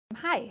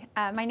Hi,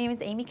 my name is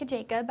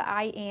CaJacob.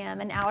 I am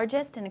an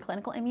allergist and a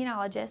clinical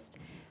immunologist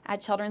at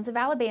Children's of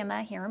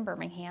Alabama here in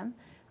Birmingham.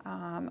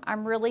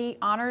 I'm really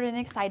honored and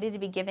excited to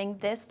be giving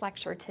this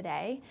lecture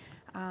today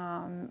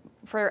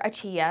for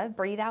ACHIA,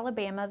 Breathe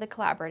Alabama, the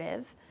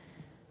collaborative.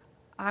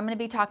 I'm going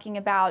to be talking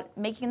about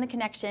making the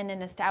connection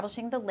and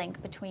establishing the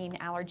link between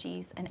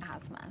allergies and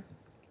asthma.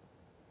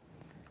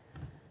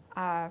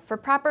 For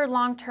proper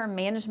long-term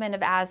management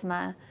of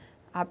asthma,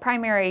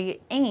 primary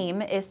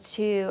aim is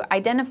to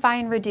identify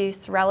and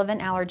reduce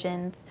relevant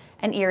allergens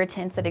and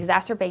irritants that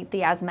exacerbate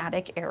the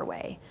asthmatic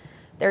airway.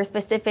 There are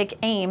specific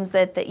aims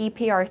that the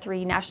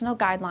EPR3 national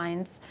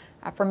guidelines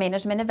for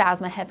management of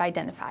asthma have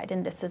identified,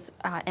 and this is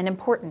an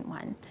important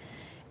one.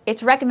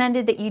 It's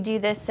recommended that you do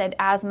this at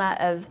asthma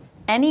of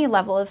any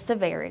level of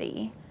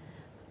severity.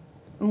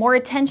 More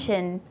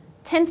attention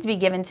tends to be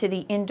given to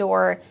the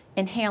indoor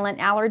inhalant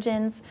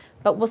allergens,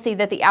 but we'll see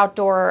that the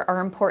outdoor are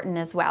important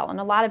as well. And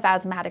a lot of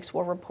asthmatics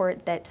will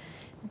report that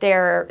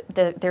their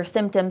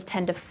symptoms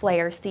tend to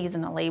flare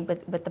seasonally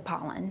with the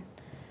pollen.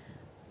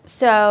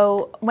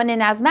 So when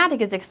an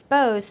asthmatic is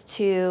exposed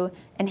to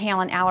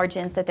inhalant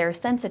allergens that they're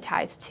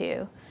sensitized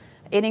to,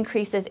 it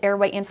increases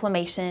airway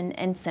inflammation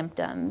and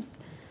symptoms.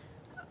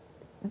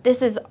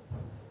 This is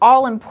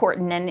all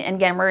important, and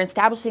again, we're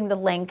establishing the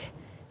link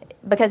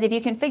because if you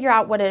can figure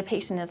out what a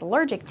patient is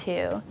allergic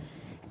to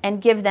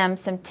and give them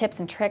some tips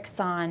and tricks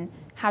on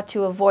how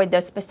to avoid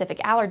those specific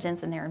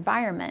allergens in their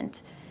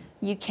environment,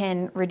 you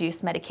can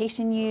reduce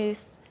medication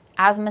use,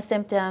 asthma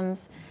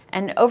symptoms,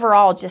 and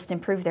overall just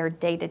improve their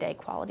day-to-day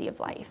quality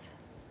of life.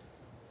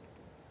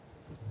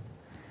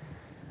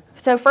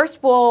 So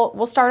first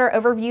we'll start our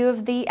overview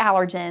of the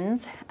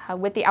allergens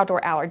with the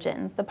outdoor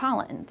allergens, the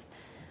pollens.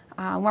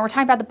 When we're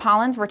talking about the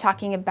pollens, we're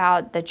talking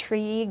about the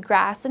tree,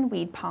 grass, and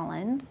weed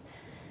pollens.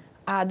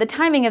 The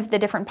timing of the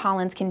different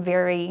pollens can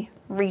vary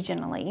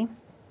regionally.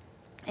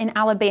 In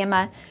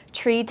Alabama,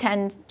 tree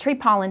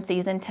pollen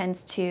season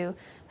tends to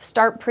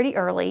start pretty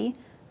early,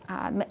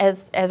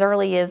 as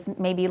early as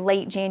maybe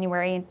late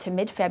January to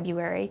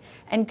mid-February,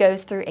 and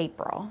goes through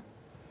April.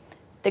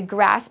 The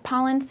grass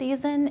pollen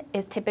season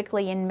is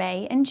typically in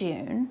May and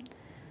June.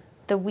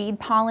 The weed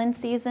pollen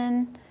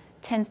season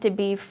tends to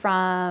be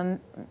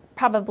from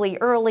probably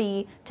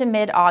early to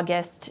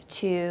mid-August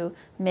to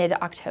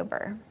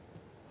mid-October.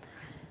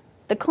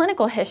 The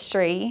clinical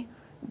history,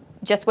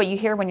 just what you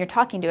hear when you're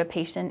talking to a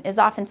patient, is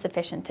often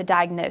sufficient to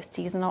diagnose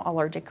seasonal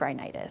allergic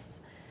rhinitis.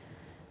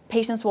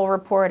 Patients will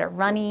report a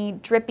runny,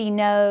 drippy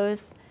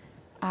nose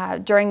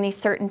during these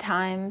certain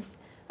times,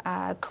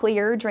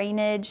 clear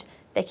drainage.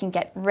 They can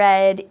get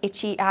red,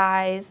 itchy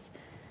eyes.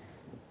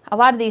 A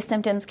lot of these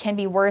symptoms can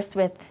be worse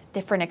with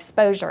different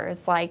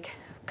exposures, like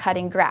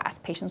cutting grass.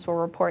 Patients will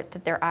report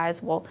that their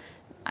eyes will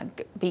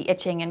be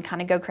itching and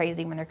kind of go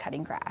crazy when they're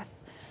cutting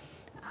grass.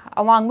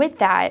 Along with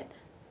that,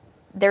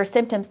 their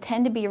symptoms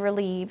tend to be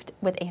relieved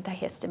with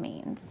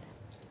antihistamines.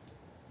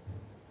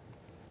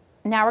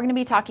 Now we're going to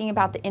be talking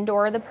about the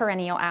indoor or the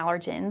perennial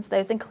allergens.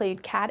 Those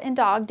include cat and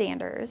dog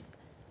danders,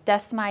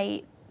 dust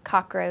mite,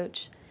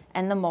 cockroach,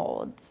 and the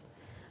molds.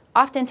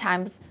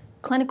 Oftentimes,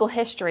 clinical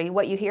history,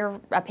 what you hear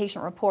a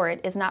patient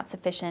report, is not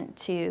sufficient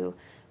to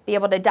be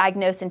able to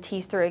diagnose and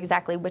tease through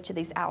exactly which of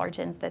these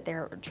allergens that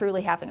they're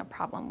truly having a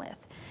problem with.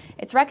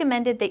 It's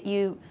recommended that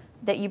you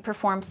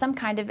perform some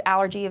kind of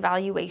allergy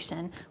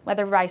evaluation,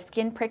 whether by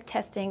skin prick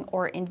testing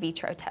or in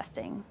vitro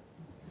testing.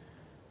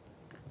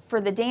 For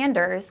the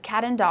danders,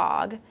 cat and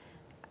dog,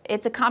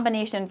 it's a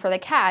combination. For the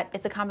cat,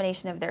 it's a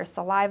combination of their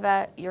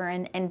saliva,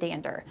 urine, and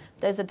dander.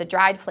 Those are the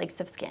dried flakes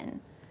of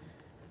skin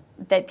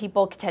that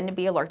people tend to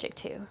be allergic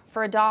to.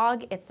 For a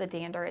dog, it's the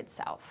dander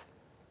itself.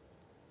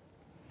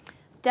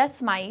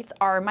 Dust mites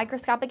are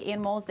microscopic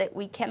animals that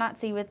we cannot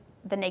see with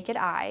the naked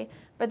eye,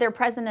 but they're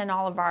present in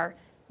all of our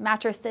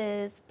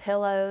mattresses,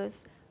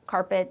 pillows,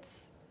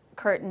 carpets,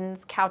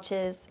 curtains,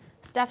 couches,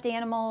 stuffed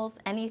animals,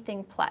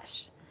 anything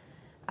plush.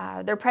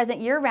 They're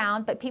present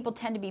year-round, but people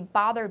tend to be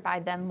bothered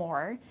by them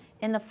more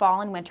in the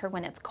fall and winter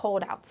when it's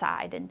cold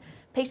outside. And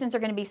patients are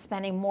going to be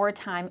spending more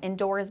time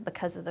indoors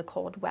because of the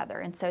cold weather,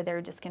 and so they're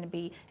just going to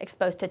be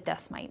exposed to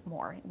dust mite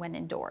more when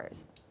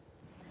indoors.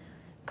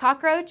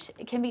 Cockroach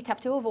can be tough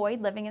to avoid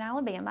living in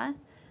Alabama,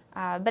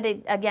 but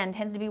it, again,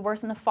 tends to be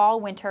worse in the fall,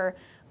 winter,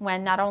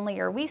 when not only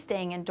are we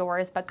staying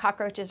indoors, but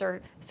cockroaches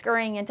are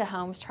scurrying into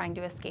homes trying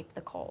to escape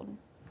the cold.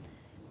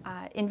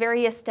 In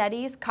various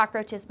studies,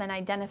 cockroach has been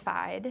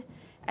identified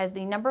as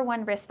the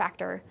 #1 risk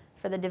factor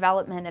for the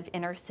development of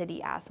inner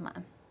city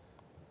asthma.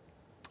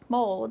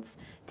 Molds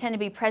tend to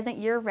be present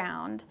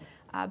year-round,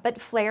 but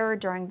flare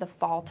during the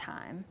fall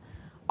time.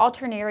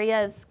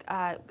 Alternaria is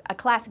a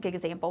classic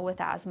example with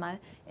asthma.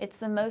 It's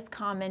the most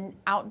common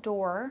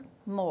outdoor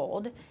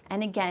mold,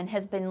 and again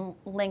has been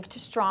linked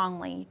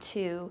strongly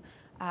to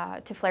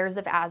flares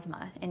of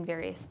asthma in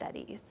various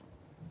studies.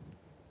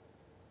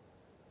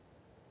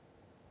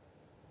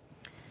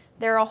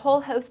 There are a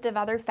whole host of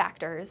other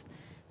factors,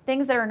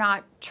 things that are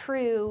not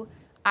true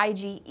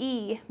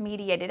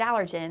IgE-mediated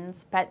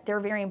allergens, but they're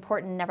very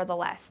important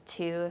nevertheless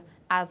to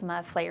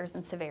asthma flares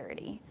and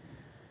severity.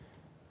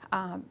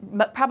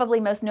 Probably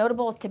most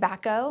notable is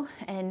tobacco,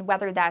 and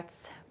whether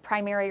that's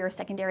primary or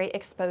secondary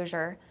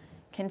exposure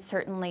can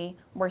certainly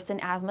worsen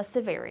asthma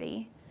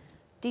severity.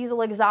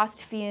 Diesel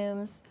exhaust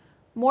fumes,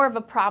 more of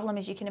a problem,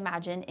 as you can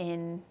imagine,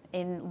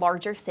 in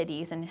larger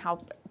cities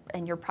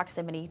and your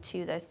proximity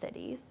to those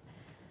cities.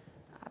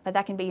 But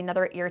that can be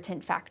another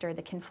irritant factor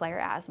that can flare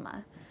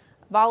asthma.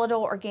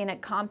 Volatile organic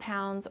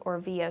compounds,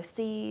 or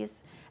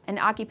VOCs, and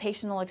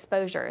occupational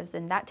exposures,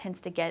 and that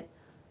tends to get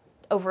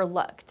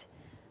overlooked.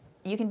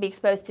 You can be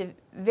exposed to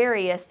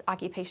various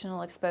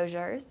occupational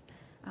exposures.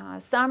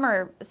 Some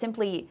are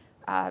simply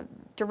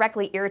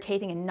directly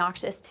irritating and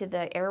noxious to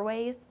the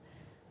airways.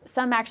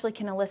 Some actually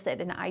can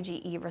elicit an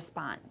IgE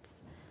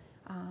response.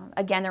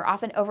 Again, they're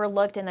often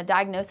overlooked, and the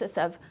diagnosis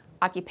of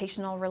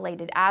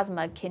occupational-related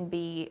asthma can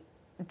be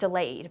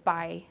delayed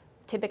by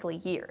typically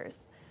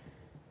years.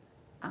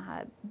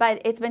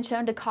 But it's been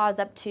shown to cause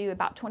up to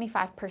about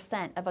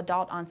 25% of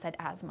adult-onset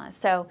asthma.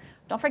 So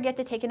don't forget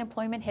to take an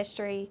employment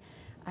history,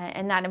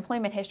 and that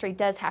employment history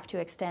does have to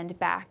extend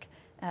back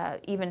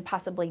even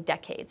possibly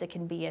decades. It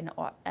can be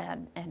a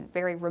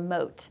very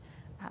remote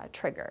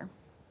trigger.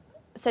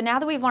 So now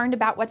that we've learned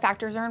about what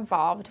factors are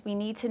involved, we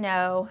need to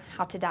know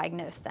how to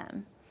diagnose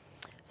them.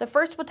 So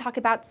first we'll talk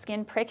about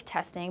skin prick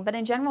testing, but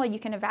in general you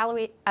can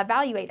evaluate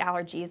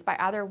allergies by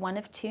either one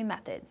of two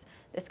methods,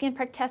 the skin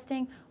prick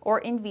testing or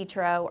in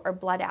vitro or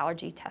blood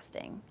allergy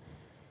testing.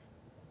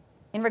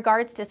 In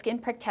regards to skin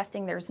prick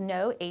testing, there's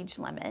no age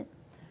limit.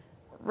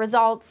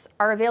 Results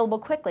are available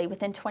quickly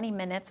within 20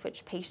 minutes,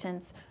 which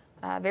patients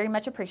very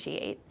much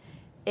appreciate.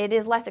 It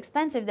is less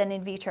expensive than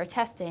in vitro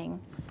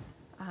testing,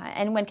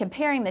 and when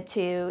comparing the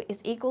two, is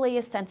equally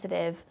as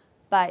sensitive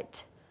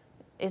but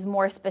is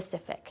more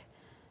specific.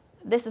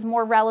 This is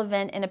more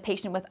relevant in a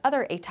patient with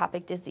other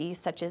atopic disease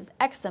such as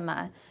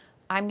eczema.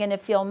 I'm going to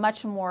feel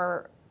much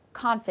more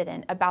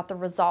confident about the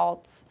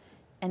results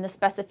and the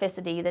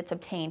specificity that's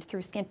obtained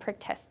through skin prick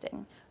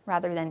testing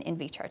rather than in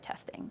vitro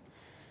testing.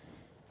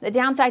 The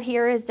downside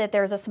here is that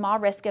there's a small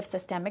risk of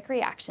systemic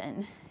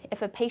reaction.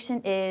 If a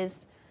patient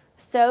is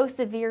so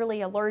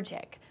severely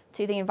allergic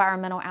to the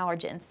environmental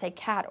allergens, say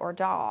cat or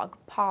dog,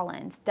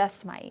 pollens,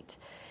 dust mite,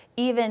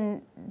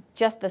 even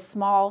just the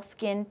small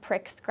skin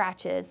prick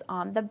scratches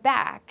on the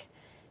back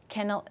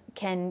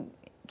can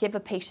give a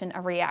patient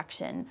a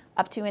reaction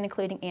up to and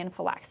including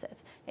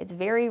anaphylaxis. It's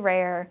very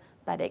rare,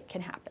 but it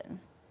can happen.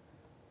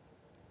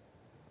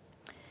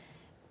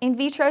 In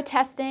vitro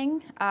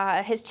testing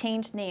has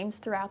changed names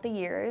throughout the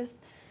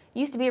years. It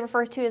used to be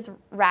referred to as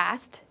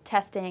RAST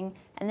testing,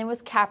 and then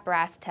was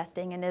CAP-RAS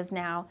testing, and is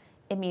now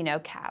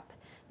immunocap.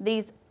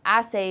 These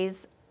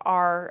assays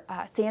are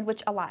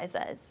sandwich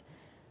ELISAs.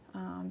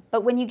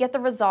 But when you get the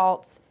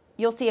results,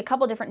 you'll see a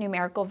couple different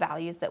numerical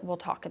values that we'll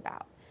talk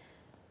about.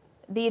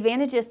 The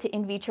advantages to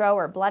in vitro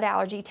or blood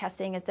allergy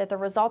testing is that the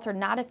results are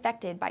not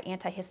affected by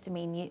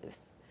antihistamine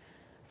use.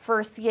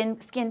 For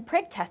skin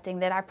prick testing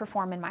that I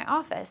perform in my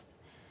office,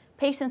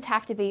 patients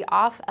have to be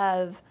off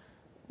of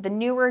the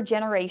newer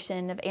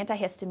generation of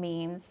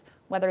antihistamines,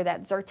 whether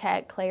that's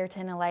Zyrtec,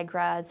 Claritin,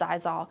 Allegra,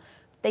 Zizal.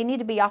 They need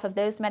to be off of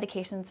those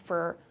medications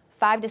for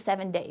 5 to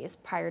 7 days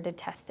prior to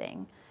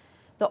testing.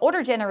 The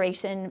older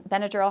generation,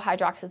 Benadryl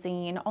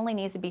hydroxyzine, only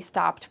needs to be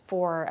stopped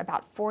for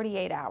about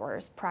 48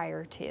 hours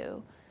prior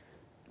to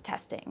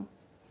testing.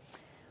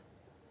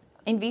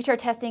 In vitro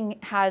testing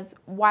has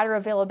wider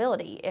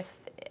availability.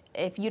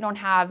 If you don't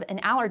have an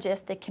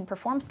allergist that can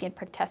perform skin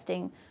prick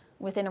testing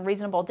within a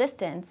reasonable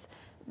distance,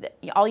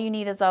 all you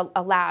need is a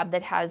lab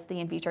that has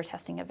the in vitro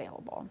testing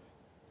available.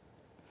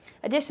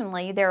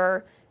 Additionally, there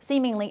are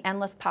seemingly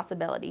endless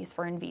possibilities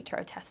for in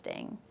vitro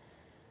testing.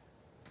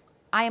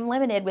 I am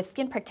limited with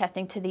skin prick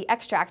testing to the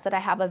extracts that I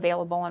have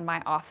available in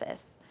my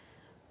office.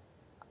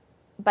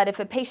 But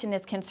if a patient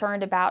is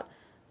concerned about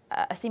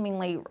a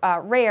seemingly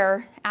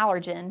rare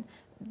allergen,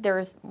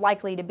 there's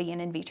likely to be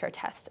an in vitro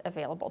test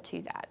available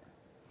to that.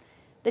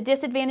 The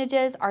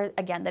disadvantages are,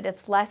 again, that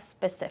it's less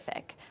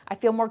specific. I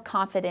feel more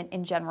confident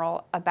in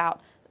general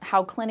about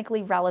how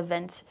clinically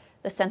relevant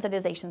the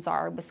sensitizations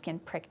are with skin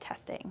prick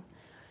testing.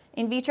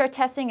 In vitro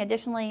testing,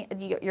 additionally,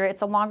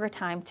 it's a longer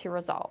time to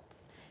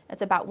results.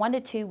 It's about 1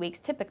 to 2 weeks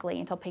typically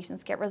until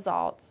patients get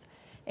results.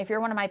 If you're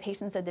one of my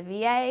patients at the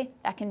VA,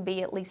 that can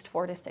be at least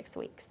 4 to 6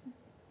 weeks.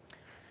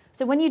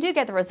 So when you do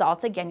get the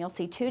results, again, you'll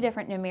see two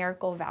different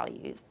numerical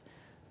values.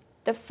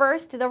 The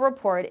first they'll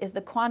report is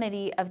the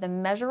quantity of the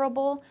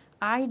measurable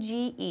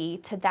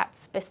IgE to that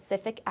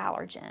specific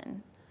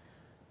allergen.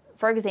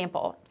 For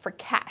example, for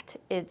cat,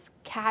 it's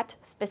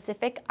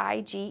cat-specific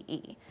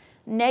IgE.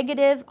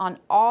 Negative on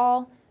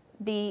all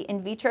the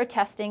in vitro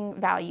testing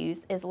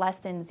values is less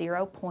than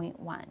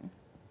 0.1.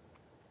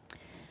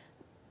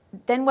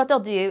 Then what they'll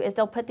do is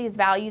they'll put these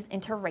values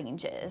into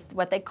ranges,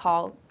 what they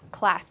call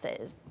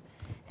classes,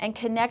 and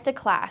connect a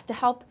class to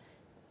help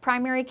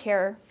primary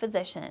care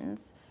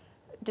physicians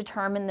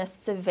determine the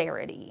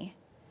severity.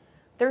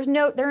 There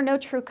are no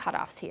true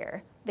cutoffs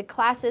here. The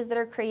classes that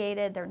are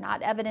created, they're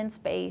not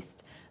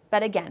evidence-based,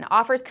 but again,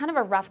 offers kind of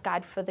a rough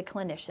guide for the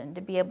clinician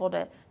to be able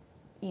to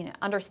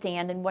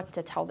understand and what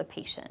to tell the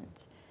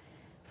patient.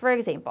 For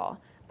example,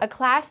 a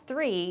class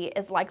 3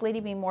 is likely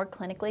to be more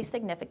clinically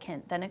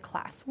significant than a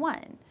class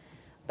 1,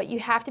 but you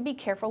have to be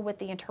careful with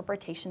the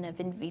interpretation of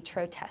in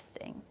vitro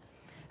testing.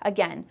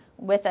 Again,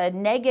 with a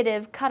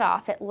negative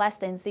cutoff at less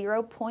than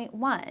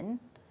 0.1,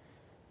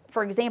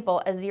 for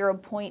example, a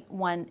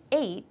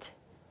 0.18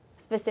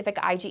 specific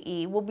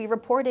IgE will be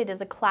reported as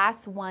a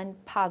class 1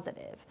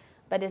 positive,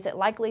 but is it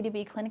likely to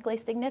be clinically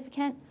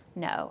significant?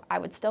 No, I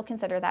would still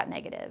consider that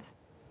negative.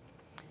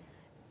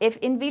 If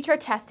in vitro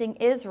testing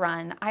is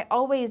run, I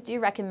always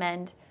do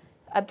recommend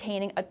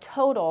obtaining a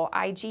total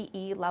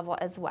IgE level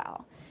as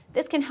well.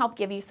 This can help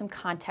give you some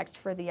context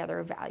for the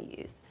other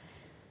values.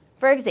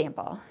 For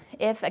example,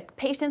 if a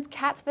patient's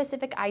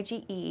cat-specific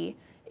IgE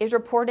is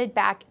reported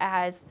back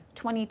as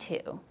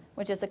 22,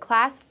 which is a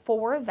class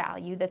 4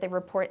 value that they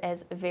report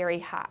as very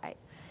high.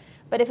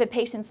 But if a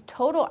patient's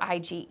total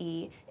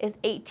IgE is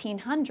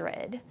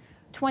 1,800,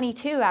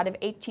 22 out of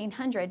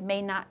 1,800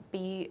 may not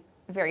be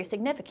very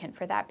significant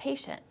for that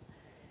patient.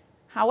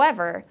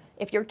 However,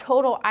 if your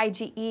total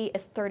IgE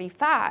is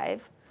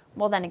 35,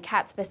 well then a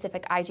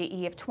cat-specific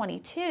IgE of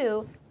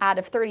 22 out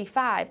of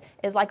 35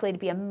 is likely to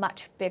be a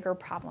much bigger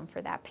problem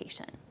for that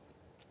patient.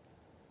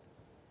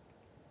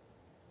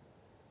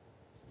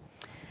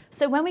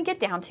 So when we get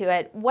down to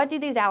it, what do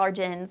these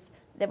allergens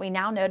that we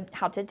now know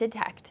how to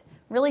detect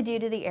really do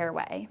to the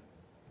airway?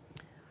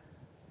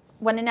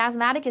 When an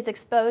asthmatic is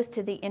exposed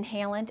to the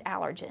inhalant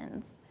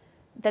allergens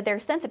that they're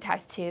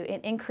sensitized to,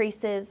 it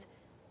increases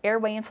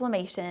airway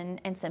inflammation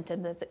and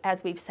symptoms,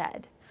 as we've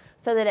said.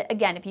 So that,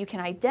 again, if you can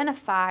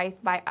identify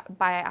by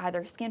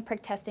either skin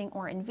prick testing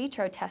or in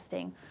vitro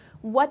testing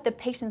what the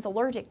patient's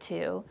allergic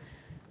to,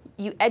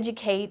 you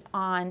educate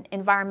on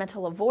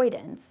environmental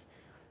avoidance.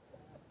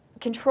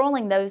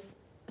 Controlling those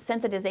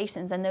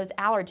sensitizations and those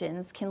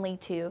allergens can lead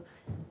to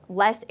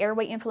less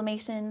airway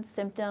inflammation,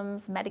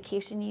 symptoms,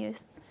 medication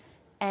use,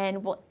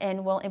 and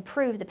will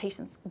improve the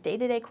patient's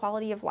day-to-day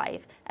quality of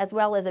life, as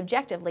well as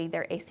objectively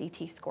their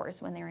ACT scores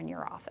when they're in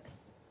your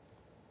office.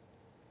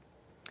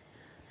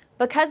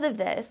 Because of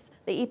this,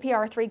 the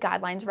EPR3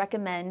 guidelines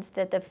recommend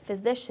that the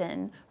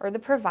physician or the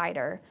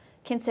provider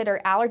consider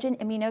allergen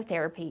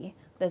immunotherapy,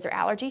 those are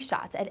allergy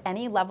shots, at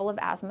any level of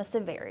asthma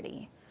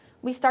severity.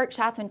 We start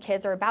shots when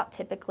kids are about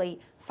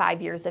typically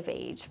 5 years of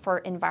age for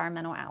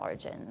environmental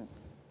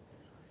allergens.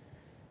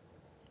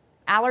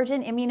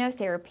 Allergen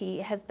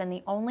immunotherapy has been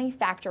the only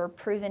factor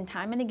proven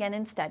time and again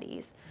in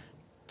studies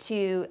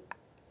to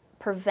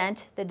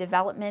prevent the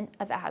development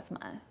of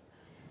asthma.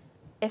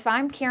 If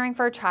I'm caring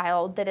for a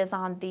child that is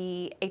on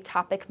the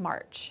atopic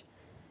march,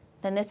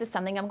 then this is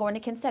something I'm going to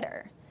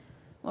consider.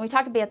 When we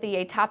talk about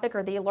the atopic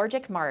or the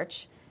allergic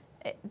march,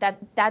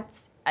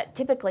 that's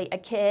typically a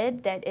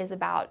kid that is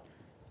about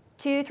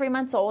 2-3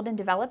 months old and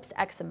develops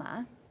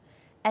eczema.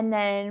 And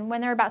then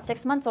when they're about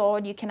 6 months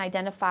old, you can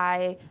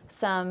identify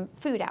some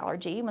food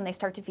allergy when they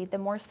start to feed them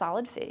more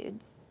solid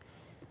foods.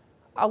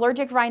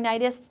 Allergic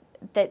rhinitis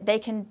that they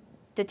can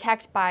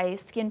detect by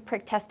skin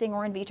prick testing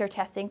or in vitro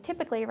testing,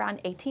 typically around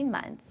 18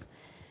 months.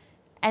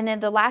 And then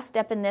the last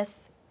step in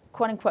this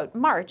quote-unquote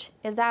march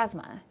is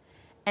asthma.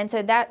 And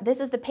so this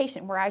is the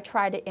patient where I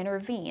try to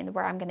intervene,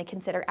 where I'm going to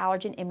consider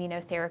allergen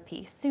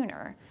immunotherapy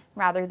sooner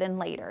rather than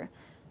later.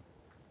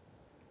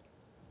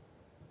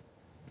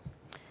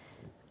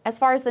 As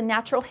far as the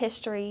natural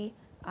history,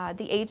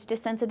 the age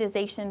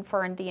desensitization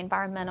for the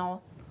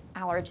environmental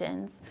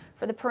allergens.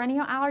 For the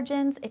perennial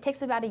allergens, it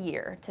takes about a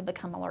year to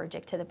become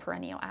allergic to the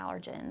perennial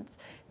allergens.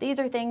 These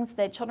are things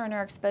that children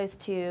are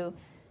exposed to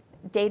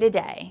day to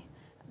day.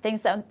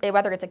 Things that,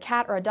 whether it's a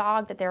cat or a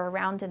dog that they're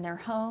around in their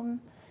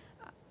home,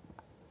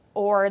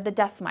 or the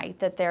dust mite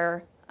that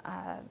they're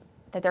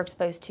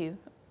exposed to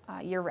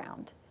year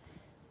round.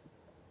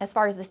 As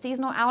far as the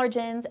seasonal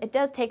allergens, it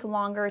does take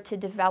longer to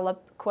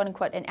develop, quote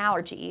unquote, an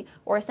allergy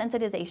or a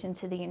sensitization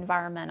to the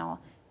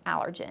environmental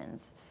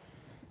allergens.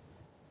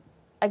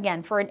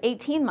 Again, for an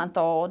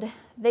 18-month-old,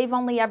 they've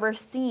only ever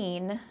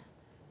seen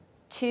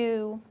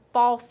 2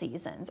 fall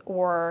seasons,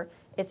 or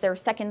it's their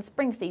second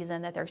spring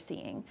season that they're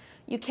seeing.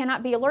 You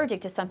cannot be allergic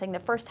to something the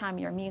first time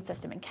your immune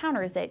system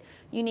encounters it.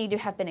 You need to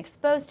have been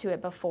exposed to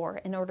it before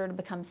in order to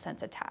become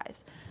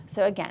sensitized.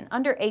 So again,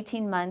 under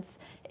 18 months,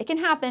 it can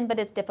happen, but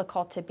it's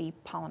difficult to be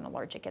pollen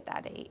allergic at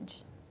that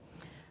age.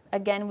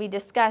 Again, we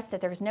discussed that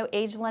there's no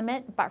age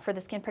limit but for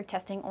the skin prick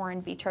testing or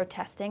in vitro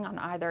testing on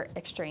either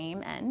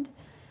extreme end.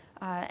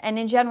 And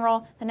in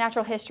general, the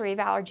natural history of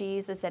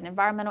allergies is that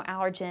environmental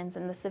allergens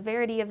and the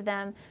severity of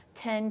them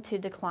tend to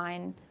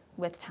decline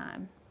with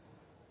time.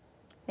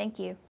 Thank you.